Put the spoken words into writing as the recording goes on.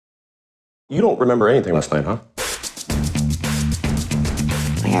You don't remember anything last night, huh?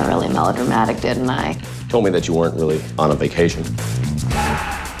 I got really melodramatic, didn't I? Told me that you weren't really on a vacation.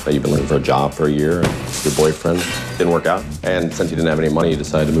 That you've been looking for a job for a year, and your boyfriend didn't work out. And since you didn't have any money, you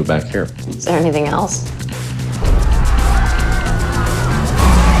decided to move back here. Is there anything else?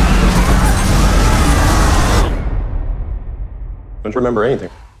 Don't remember anything.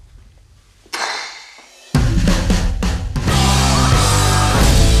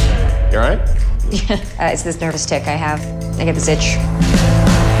 You all right? Yeah. It's this nervous tick I have. I get this itch.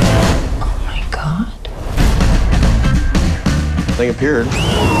 Oh my God. Thing appeared.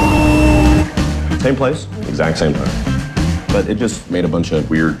 Same place, exact same time. But it just made a bunch of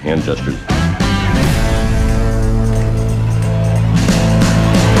weird hand gestures.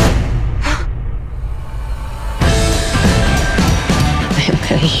 I'm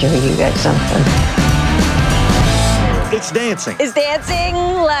gonna show you guys something. It's dancing. Is dancing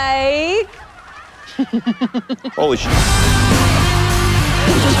like... Holy shit.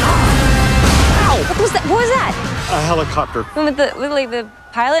 Ow! What was that? What was that? A helicopter. With like the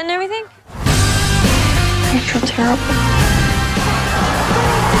pilot and everything? I feel terrible.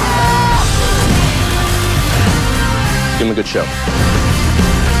 Give him a good show.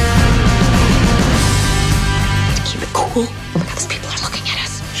 To keep it cool. Oh my God, these people are looking at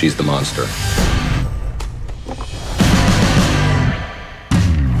us. She's the monster.